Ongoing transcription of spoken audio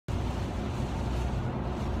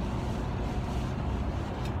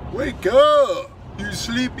Wake up, you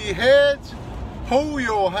sleepy heads. Pull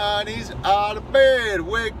your honeys out of bed.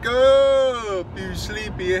 Wake up, you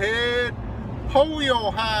sleepy head. Pull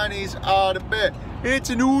your honeys out of bed. It's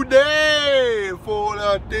a new day, full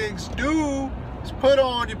of things to do. Just put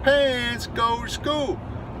on your pants, go to school.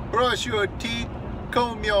 Brush your teeth,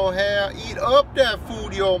 comb your hair, eat up that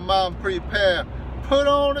food your mom prepared. Put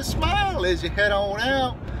on a smile as you head on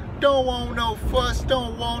out. Don't want no fuss,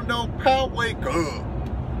 don't want no pout. Wake up.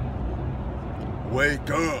 Wake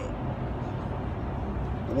up.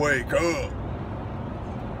 Wake up.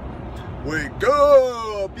 Wake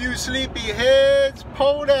up, you sleepy heads.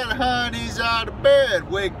 Pull that honeys out of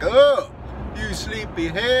bed. Wake up, you sleepy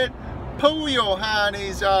head. Pull your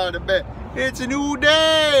honeys out of bed. It's a new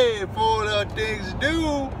day, full of things to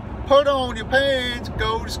do. Put on your pants,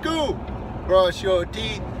 go to school. Brush your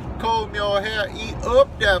teeth, comb your hair, eat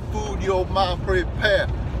up that food your mom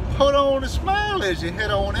prepared. Put on a smile as you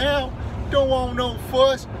head on out. Don't want no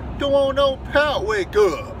fuss, don't want no pout. Wake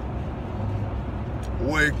up.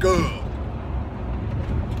 Wake up.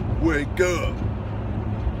 Wake up.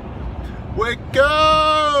 Wake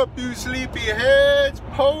up, you sleepy heads.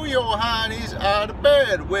 Pull your honeys out of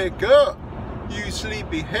bed. Wake up, you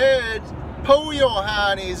sleepy heads. Pull your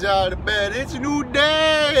honeys out of bed. It's a new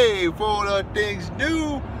day, full of things to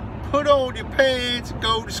do. Put on your pants,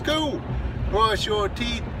 go to school. Brush your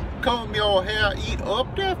teeth, comb your hair, eat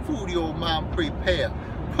up that food your mom prepared.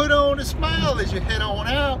 Put on a smile as you head on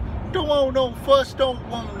out. Don't want no fuss, don't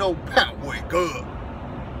want no pout. Wake up.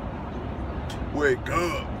 Wake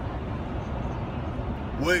up.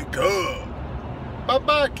 Wake up.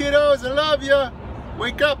 Bye-bye, kiddos. I love ya.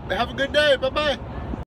 Wake up. Have a good day. Bye-bye.